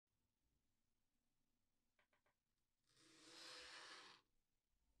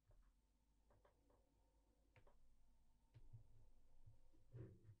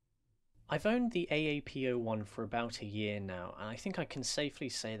I've owned the AAP-01 for about a year now, and I think I can safely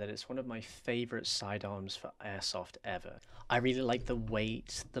say that it's one of my favourite sidearms for airsoft ever. I really like the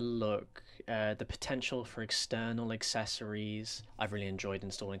weight, the look, the potential for external accessories. I've really enjoyed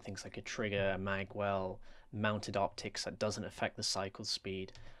installing things like a trigger, a mag well, mounted optics that doesn't affect the cycle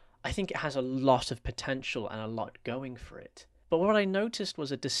speed. I think it has a lot of potential and a lot going for it. But what I noticed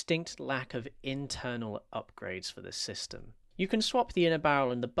was a distinct lack of internal upgrades for this system. You can swap the inner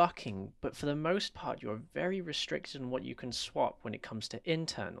barrel and the bucking, but for the most part you are very restricted on what you can swap when it comes to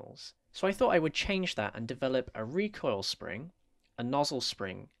internals. So I thought I would change that and develop a recoil spring, a nozzle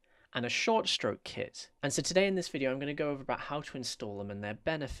spring, and a short stroke kit. And so today in this video I'm going to go over about how to install them and their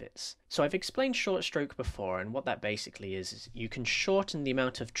benefits. So I've explained short stroke before, and what that basically is you can shorten the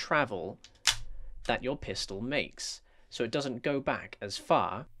amount of travel that your pistol makes, so it doesn't go back as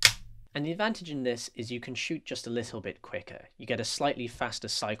far. And the advantage in this is you can shoot just a little bit quicker. You get a slightly faster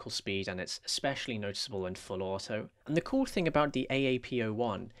cycle speed, and it's especially noticeable in full auto. And the cool thing about the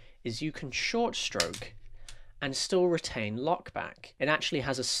AAP-01 is you can short stroke and still retain lockback. It actually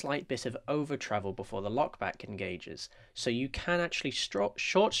has a slight bit of over travel before the lockback engages, so you can actually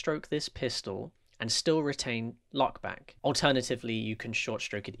short stroke this pistol and still retain lockback. Alternatively, you can short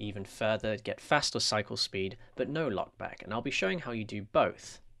stroke it even further, get faster cycle speed, but no lockback, and I'll be showing how you do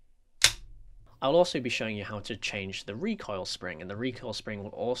both. I'll also be showing you how to change the recoil spring, and the recoil spring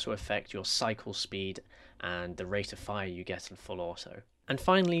will also affect your cycle speed and the rate of fire you get in full auto. And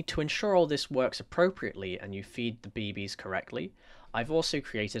finally, to ensure all this works appropriately and you feed the BBs correctly, I've also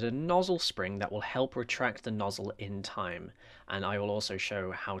created a nozzle spring that will help retract the nozzle in time, and I will also show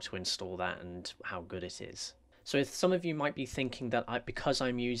how to install that and how good it is. So if some of you might be thinking that because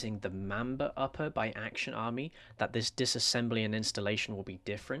I'm using the Mamba upper by Action Army, that this disassembly and installation will be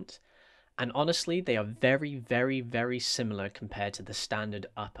different. And honestly, they are very, very, very similar compared to the standard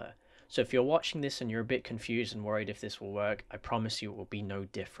upper. So if you're watching this and you're a bit confused and worried if this will work, I promise you it will be no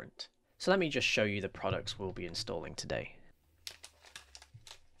different. So let me just show you the products we'll be installing today.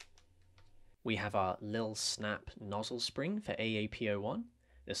 We have our Lil Snap nozzle spring for AAP-01.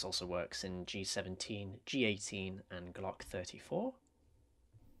 This also works in G17, G18 and Glock 34.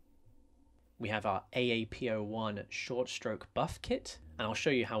 We have our AAP-01 short stroke buff kit, and I'll show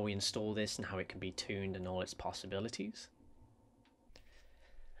you how we install this and how it can be tuned and all its possibilities.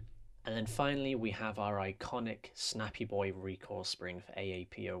 And then finally we have our iconic Snappy Boy recoil spring for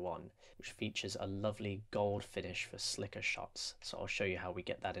AAP-01, which features a lovely gold finish for slicker shots. So I'll show you how we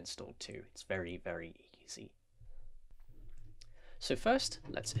get that installed too. It's very, very easy. So first,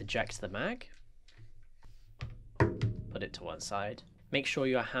 let's eject the mag. Put it to one side. Make sure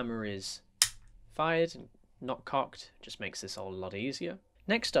your hammer is fired and not cocked, just makes this all a lot easier.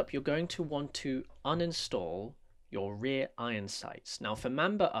 Next up, you're going to want to uninstall your rear iron sights. Now for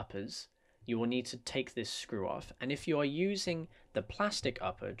Mamba uppers, you will need to take this screw off, and if you are using the plastic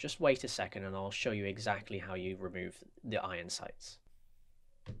upper, just wait a second and I'll show you exactly how you remove the iron sights.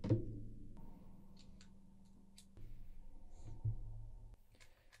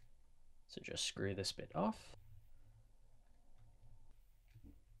 So just screw this bit off.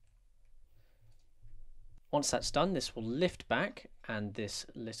 Once that's done, this will lift back and this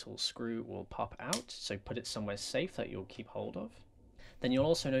little screw will pop out, so put it somewhere safe that you'll keep hold of. Then you'll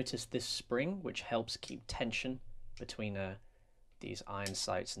also notice this spring, which helps keep tension between these iron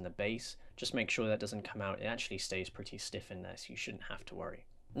sights and the base. Just make sure that doesn't come out. It actually stays pretty stiff in there, so you shouldn't have to worry.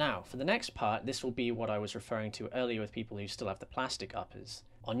 Now, for the next part, this will be what I was referring to earlier with people who still have the plastic uppers.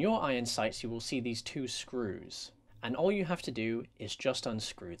 On your iron sights, you will see these two screws, and all you have to do is just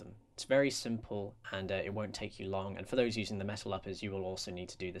unscrew them. It's very simple and it won't take you long, and for those using the metal uppers you will also need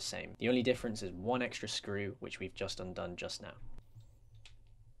to do the same. The only difference is one extra screw, which we've just undone just now.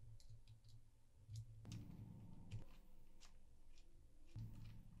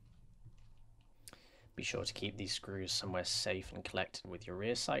 Be sure to keep these screws somewhere safe and collected with your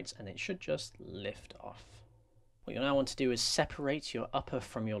rear sights, and it should just lift off. What you'll now want to do is separate your upper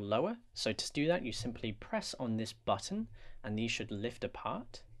from your lower. So to do that, you simply press on this button and these should lift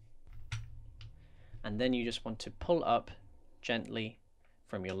apart. And then you just want to pull up gently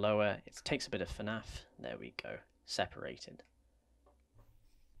from your lower. It takes a bit of FNAF. There we go, separated.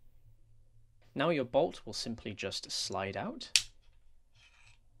 Now your bolt will simply just slide out,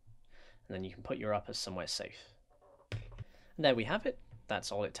 and then you can put your upper somewhere safe. And there we have it.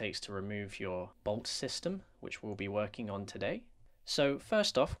 That's all it takes to remove your bolt system, which we'll be working on today. So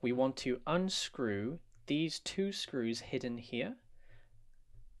first off, we want to unscrew these two screws hidden here.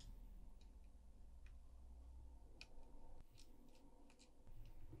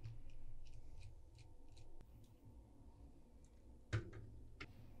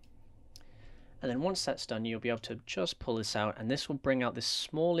 And then once that's done, you'll be able to just pull this out, and this will bring out this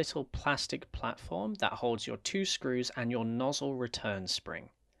small little plastic platform that holds your 2 screws and your nozzle return spring.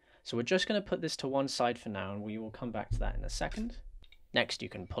 So we're just going to put this to one side for now, and we will come back to that in a second. Next, you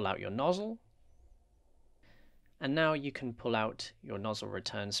can pull out your nozzle. And now you can pull out your nozzle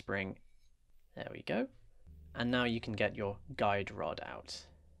return spring. There we go. And now you can get your guide rod out.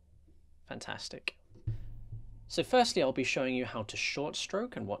 Fantastic. So firstly, I'll be showing you how to short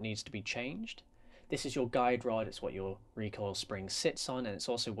stroke and what needs to be changed. This is your guide rod, it's what your recoil spring sits on, and it's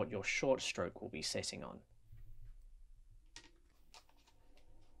also what your short stroke will be sitting on.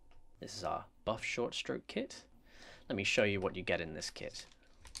 This is our buff short stroke kit. Let me show you what you get in this kit.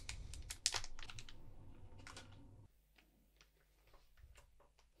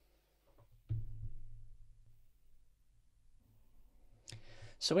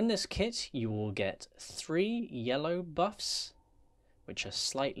 So in this kit, you will get 3 yellow buffs, which are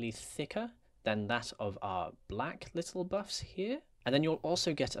slightly thicker than that of our black little buffs here. And then you'll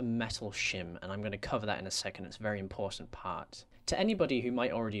also get a metal shim, and I'm going to cover that in a second. It's a very important part. To anybody who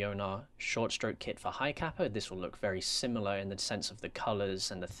might already own our short stroke kit for high capper, this will look very similar in the sense of the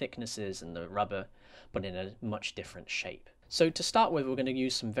colors and the thicknesses and the rubber, but in a much different shape. So to start with, we're going to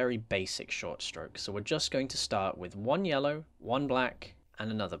use some very basic short strokes. So we're just going to start with 1 yellow, 1 black, and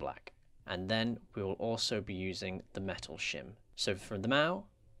another black. And then we will also be using the metal shim. So for now,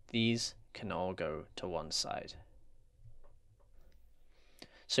 these can all go to one side.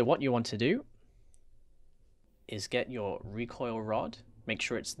 So what you want to do is get your recoil rod, make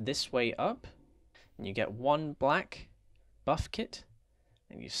sure it's this way up, and you get 1 black buff kit,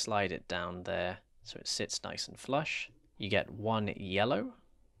 and you slide it down there so it sits nice and flush. You get 1 yellow,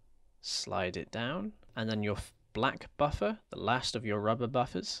 slide it down, and then your black buffer, the last of your rubber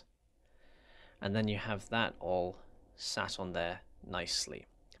buffers, and then you have that all sat on there nicely.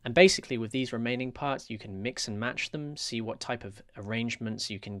 And basically with these remaining parts, you can mix and match them, see what type of arrangements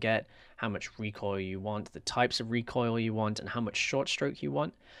you can get, how much recoil you want, the types of recoil you want, and how much short stroke you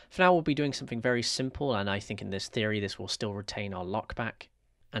want. For now, we'll be doing something very simple, and I think in this theory, this will still retain our lockback.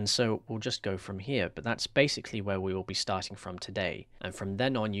 And so we'll just go from here, but that's basically where we will be starting from today. And from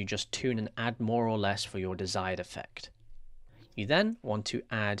then on, you just tune and add more or less for your desired effect. You then want to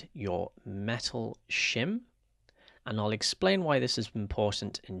add your metal shim, and I'll explain why this is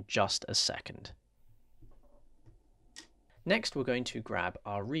important in just a second. Next, we're going to grab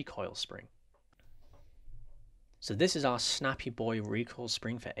our recoil spring. So this is our Snappy Boy recoil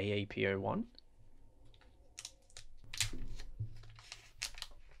spring for AAP-01.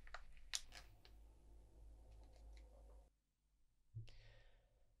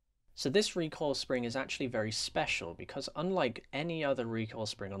 So this recoil spring is actually very special because unlike any other recoil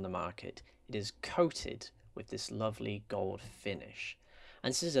spring on the market, it is coated with this lovely gold finish. And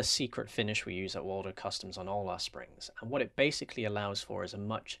this is a secret finish we use at Waldo Customs on all our springs. And what it basically allows for is a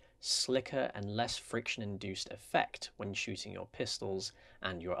much slicker and less friction induced effect when shooting your pistols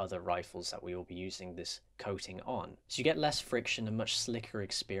and your other rifles that we will be using this coating on. So you get less friction, a much slicker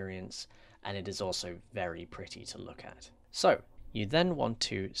experience, and it is also very pretty to look at. So you then want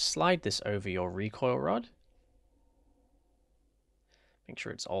to slide this over your recoil rod. Make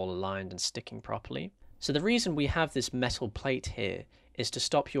sure it's all aligned and sticking properly. So the reason we have this metal plate here is to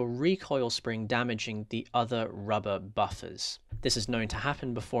stop your recoil spring damaging the other rubber buffers. This is known to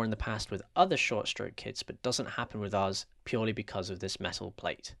happen before in the past with other short stroke kits, but doesn't happen with ours purely because of this metal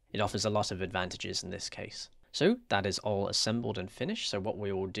plate. It offers a lot of advantages in this case. So that is all assembled and finished. So what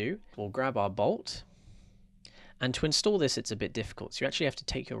we will do, we'll grab our bolt. And to install this, it's a bit difficult. So you actually have to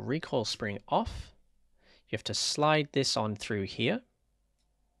take your recoil spring off. You have to slide this on through here.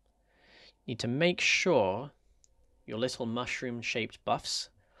 You need to make sure your little mushroom-shaped buffs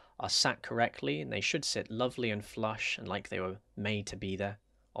are sat correctly, and they should sit lovely and flush and like they were made to be there,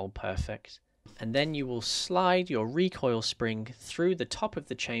 all perfect. And then you will slide your recoil spring through the top of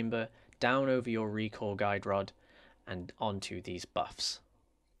the chamber, down over your recoil guide rod, and onto these buffs.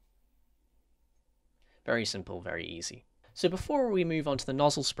 Very simple, very easy. So before we move on to the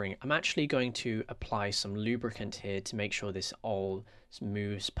nozzle spring, I'm actually going to apply some lubricant here to make sure this all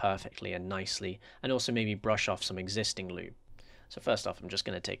moves perfectly and nicely, and also maybe brush off some existing lube. So first off, I'm just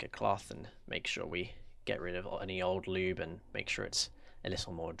going to take a cloth and make sure we get rid of any old lube and make sure it's a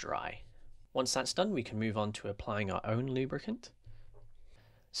little more dry. Once that's done, we can move on to applying our own lubricant.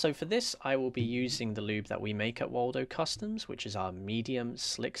 So for this, I will be using the lube that we make at Waldo Customs, which is our medium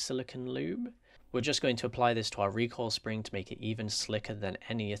slick silicone lube. We're just going to apply this to our recoil spring to make it even slicker than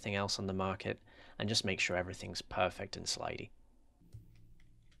anything else on the market and just make sure everything's perfect and slidey.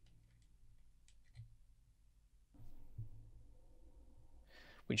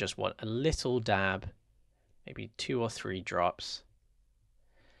 We just want a little dab, maybe 2 or 3 drops.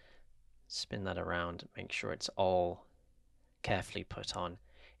 Spin that around, make sure it's all carefully put on.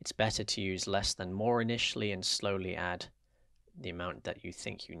 It's better to use less than more initially and slowly add the amount that you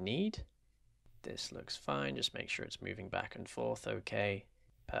think you need. This looks fine, just make sure it's moving back and forth okay.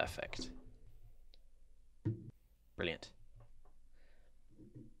 Perfect. Brilliant.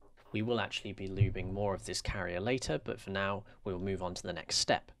 We will actually be lubing more of this carrier later, but for now we'll move on to the next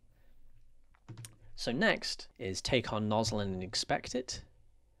step. So next is take our nozzle and inspect it.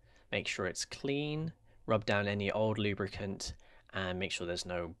 Make sure it's clean, rub down any old lubricant, and make sure there's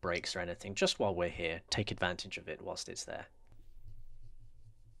no breaks or anything. Just while we're here, take advantage of it whilst it's there.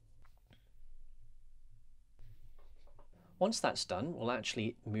 Once that's done, we'll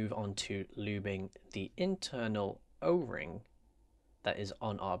actually move on to lubing the internal O-ring that is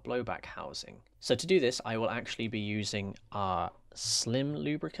on our blowback housing. So to do this, I will actually be using our slim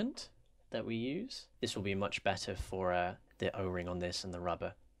lubricant that we use. This will be much better for the O-ring on this and the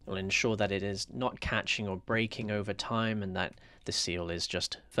rubber. It will ensure that it is not catching or breaking over time and that the seal is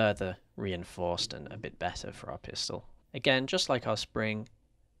just further reinforced and a bit better for our pistol. Again, just like our spring,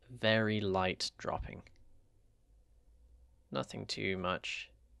 very light dropping. Nothing too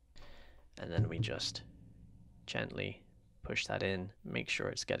much. And then we just gently push that in, make sure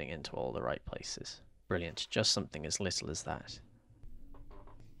it's getting into all the right places. Brilliant, just something as little as that.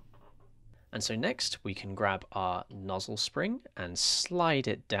 And so next we can grab our nozzle spring and slide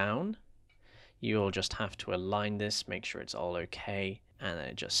it down. You'll just have to align this, make sure it's all okay, and then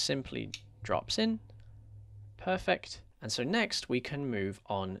it just simply drops in. Perfect. And so next we can move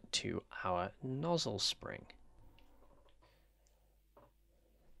on to our nozzle spring.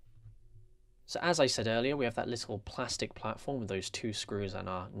 So as I said earlier, we have that little plastic platform with those 2 screws and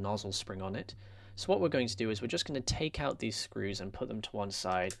our nozzle spring on it. So what we're going to do is we're just going to take out these screws and put them to one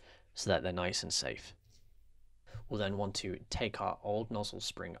side so that they're nice and safe. We'll then want to take our old nozzle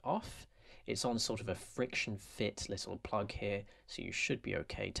spring off. It's on sort of a friction fit little plug here, so you should be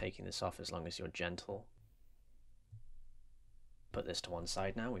okay taking this off as long as you're gentle. Put this to one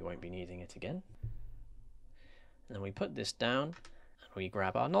side now, we won't be needing it again. And then we put this down. We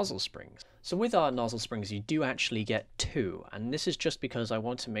grab our nozzle springs. So with our nozzle springs you do actually get 2, and this is just because I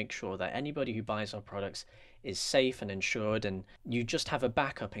want to make sure that anybody who buys our products is safe and insured, and you just have a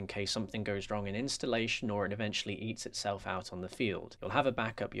backup in case something goes wrong in installation or it eventually eats itself out on the field. You'll have a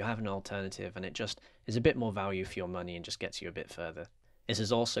backup, you have an alternative, and it just is a bit more value for your money and just gets you a bit further. This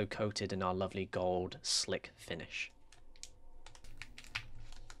is also coated in our lovely gold slick finish.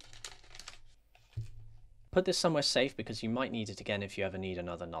 Put this somewhere safe because you might need it again if you ever need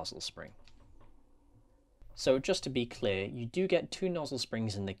another nozzle spring. So just to be clear, you do get 2 nozzle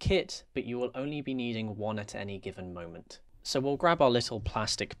springs in the kit, but you will only be needing 1 at any given moment. So we'll grab our little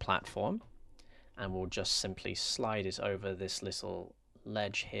plastic platform and we'll just simply slide it over this little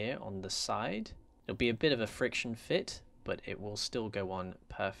ledge here on the side. It'll be a bit of a friction fit, but it will still go on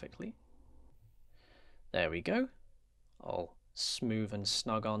perfectly. There we go, all smooth and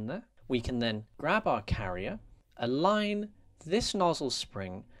snug on there. We can then grab our carrier, align this nozzle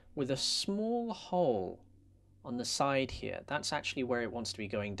spring with a small hole on the side here. That's actually where it wants to be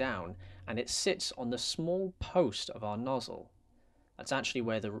going down, and it sits on the small post of our nozzle. That's actually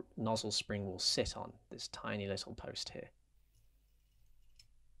where the nozzle spring will sit on, this tiny little post here.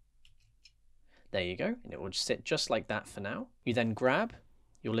 There you go, and it will sit just like that for now. You then grab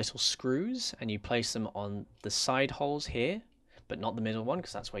your little screws and you place them on the side holes here, but not the middle one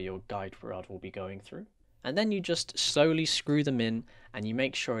because that's where your guide rod will be going through. And then you just slowly screw them in and you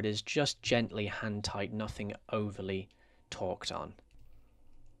make sure it is just gently hand tight, nothing overly torqued on.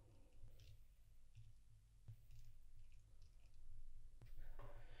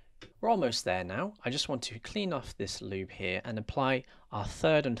 We're almost there now. I just want to clean off this lube here and apply our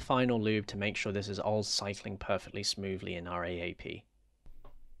 3rd and final lube to make sure this is all cycling perfectly smoothly in our AAP.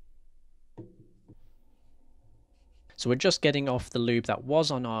 So we're just getting off the lube that was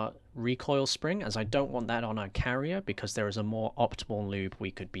on our recoil spring, as I don't want that on our carrier because there is a more optimal lube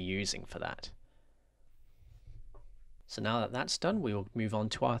we could be using for that. So now that that's done, we will move on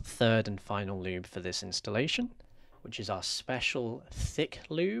to our 3rd and final lube for this installation, which is our special thick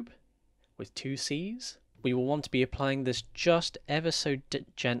lube with 2 C's. We will want to be applying this just ever so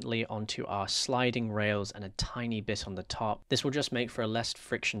gently onto our sliding rails and a tiny bit on the top. This will just make for a less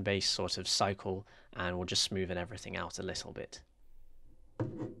friction-based sort of cycle and will just smoothen everything out a little bit.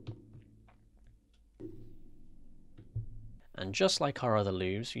 And just like our other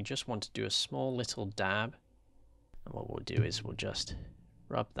lubes, you just want to do a small little dab. And what we'll do is we'll just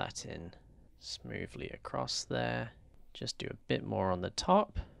rub that in smoothly across there. Just do a bit more on the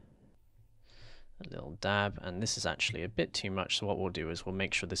top. A little dab, and this is actually a bit too much, so what we'll do is we'll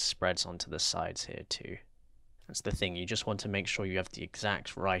make sure this spreads onto the sides here too. That's the thing, you just want to make sure you have the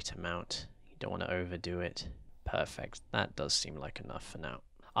exact right amount. You don't want to overdo it. Perfect, that does seem like enough for now.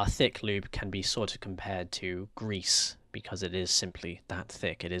 Our thick lube can be sort of compared to grease because it is simply that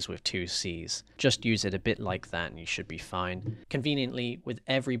thick. It is with 2 C's. Just use it a bit like that and you should be fine. Conveniently, with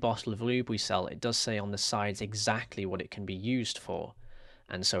every bottle of lube we sell, it does say on the sides exactly what it can be used for.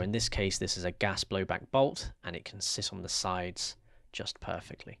 And so in this case, this is a gas blowback bolt and it can sit on the sides just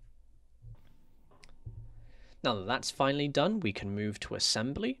perfectly. Now that that's finally done, we can move to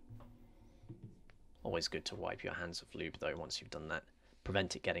assembly. Always good to wipe your hands with lube though once you've done that.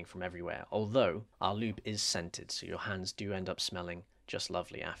 Prevent it getting from everywhere, although our lube is scented, so your hands do end up smelling just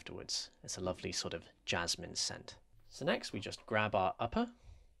lovely afterwards. It's a lovely sort of jasmine scent. So next we just grab our upper,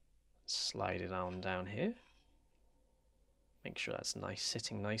 slide it on down here, make sure that's nice,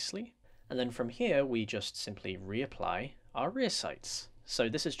 sitting nicely, and then from here we just simply reapply our rear sights. So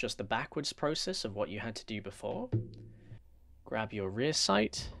this is just the backwards process of what you had to do before. Grab your rear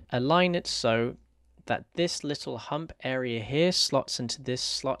sight, align it so that this little hump area here slots into this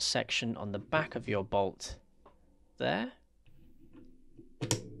slot section on the back of your bolt there.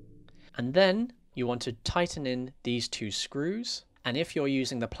 And then you want to tighten in these 2 screws. And if you're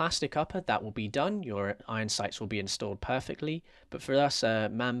using the plastic upper, that will be done. Your iron sights will be installed perfectly. But for us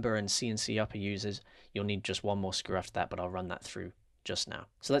Mamba and CNC upper users, you'll need just 1 more screw after that, but I'll run that through just now.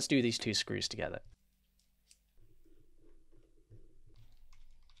 So let's do these 2 screws together.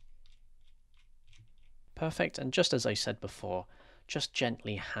 Perfect, and just as I said before, just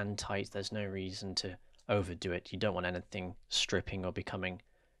gently hand tight. There's no reason to overdo it. You don't want anything stripping or becoming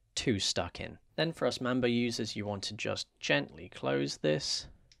too stuck in. Then for us Mamba users, you want to just gently close this,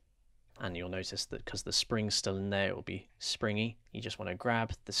 and you'll notice that because the spring's still in there, it will be springy. You just want to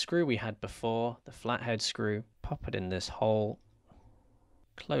grab the screw we had before, the flathead screw, pop it in this hole,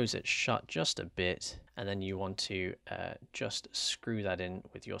 close it shut just a bit, and then you want to just screw that in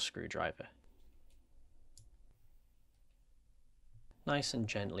with your screwdriver. Nice and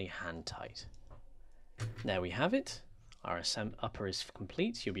gently hand tight. There we have it. Our upper is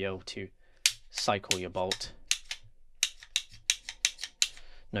complete. You'll be able to cycle your bolt.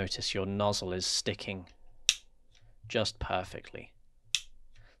 Notice your nozzle is sticking just perfectly.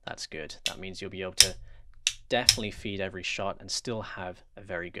 That's good. That means you'll be able to definitely feed every shot and still have a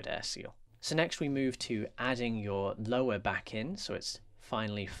very good air seal. So next we move to adding your lower back in so it's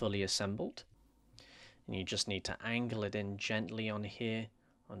finally fully assembled. And you just need to angle it in gently on here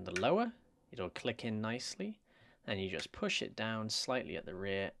on the lower. It'll click in nicely, and you just push it down slightly at the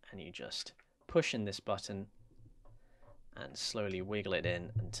rear, and you just push in this button and slowly wiggle it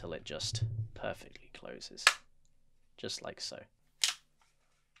in until it just perfectly closes, just like so.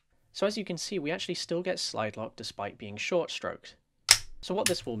 So as you can see, we actually still get slide lock despite being short stroked. So what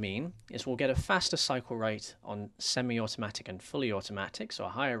this will mean is we'll get a faster cycle rate on semi-automatic and fully automatic, so a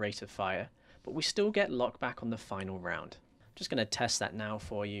higher rate of fire, but we still get lock back on the final round. I'm just going to test that now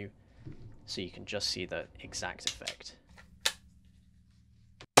for you so you can just see the exact effect.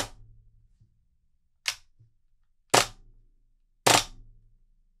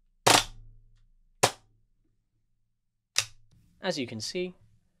 As you can see,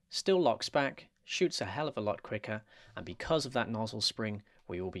 still locks back, shoots a hell of a lot quicker, and because of that nozzle spring,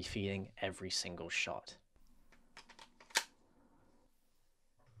 we will be feeding every single shot.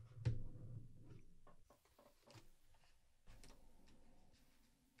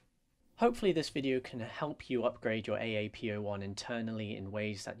 Hopefully this video can help you upgrade your AAP-01 internally in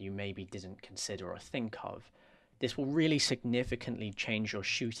ways that you maybe didn't consider or think of. This will really significantly change your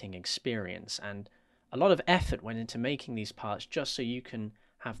shooting experience, and a lot of effort went into making these parts just so you can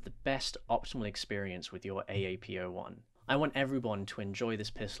have the best optimal experience with your AAP-01. I want everyone to enjoy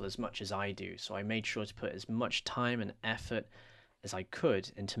this pistol as much as I do, so I made sure to put as much time and effort as I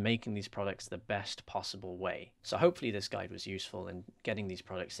could into making these products the best possible way. So hopefully this guide was useful in getting these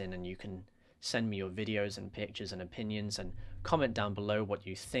products in, and you can send me your videos and pictures and opinions and comment down below what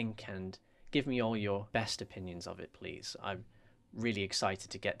you think and give me all your best opinions of it, please. I'm really excited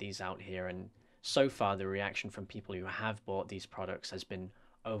to get these out here, and so far the reaction from people who have bought these products has been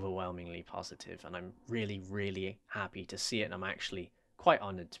overwhelmingly positive, and I'm really happy to see it, and I'm actually quite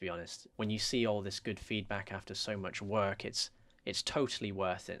honored, to be honest. When you see all this good feedback after so much work, it's totally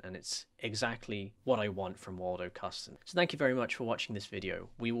worth it, and it's exactly what I want from Waldo Custom. So thank you very much for watching this video.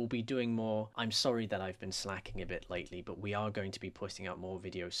 We will be doing more. I'm sorry that I've been slacking a bit lately, but we are going to be putting out more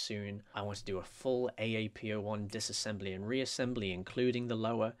videos soon. I want to do a full AAP-01 disassembly and reassembly, including the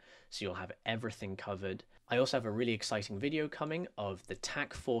lower, so you'll have everything covered. I also have a really exciting video coming of the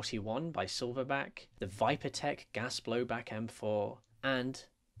TAC-41 by Silverback, the Vipertech gas blowback M4, and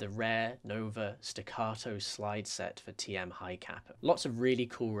the rare Nova staccato slide set for TM high cap. Lots of really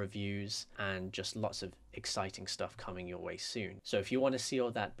cool reviews and just lots of exciting stuff coming your way soon. So if you want to see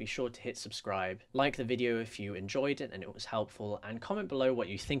all that, be sure to hit subscribe, like the video if you enjoyed it and it was helpful, and comment below what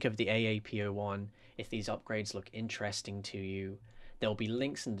you think of the AAP-01, if these upgrades look interesting to you. There will be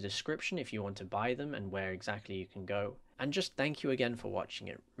links in the description if you want to buy them and where exactly you can go. And just thank you again for watching.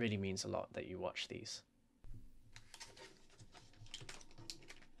 It really means a lot that you watch these.